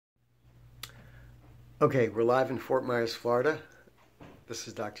Okay, we're live in Fort Myers, Florida. This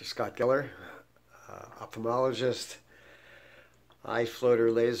is Dr. Scott Geller, ophthalmologist, eye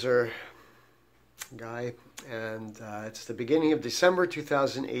floater laser guy, and it's the beginning of December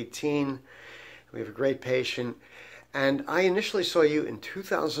 2018. We have a great patient, and I initially saw you in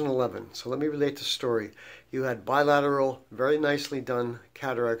 2011, so let me relate the story. You had bilateral, very nicely done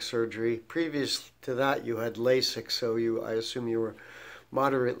cataract surgery. Previous to that, you had LASIK, so I assume you were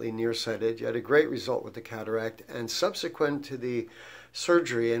moderately nearsighted. You had a great result with the cataract, and subsequent to the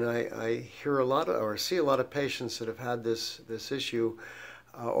surgery, and I hear a lot of, or see a lot of patients that have had this issue,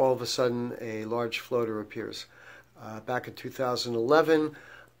 all of a sudden a large floater appears. Back in 2011,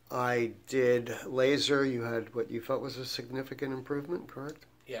 I did laser. You had what you felt was a significant improvement, correct?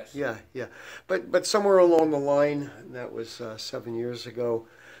 Yes. Yeah. But somewhere along the line, that was 7 years ago,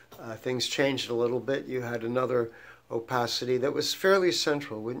 things changed a little bit. You had another opacity that was fairly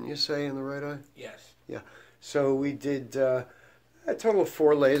central, wouldn't you say, in the right eye? Yes. Yeah. So we did a total of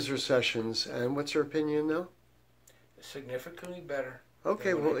 4 laser sessions, and what's your opinion now? Significantly better.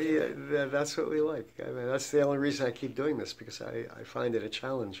 Okay, well, yeah, that's what we like. I mean, that's the only reason I keep doing this, because I find it a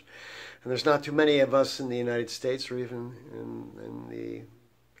challenge. And there's not too many of us in the United States or even in the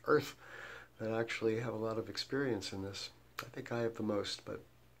earth that actually have a lot of experience in this. I think I have the most, but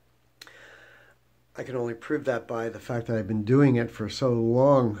I can only prove that by the fact that I've been doing it for so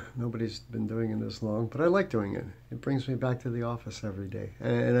long. Nobody's been doing it as long, but I like doing it. It brings me back to the office every day.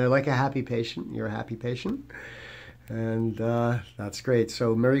 And I like a happy patient. You're a happy patient. And that's great.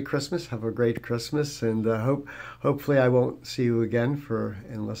 So Merry Christmas. Have a great Christmas. And hopefully I won't see you again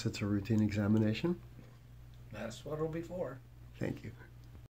unless it's a routine examination. That's what it'll be for. Thank you.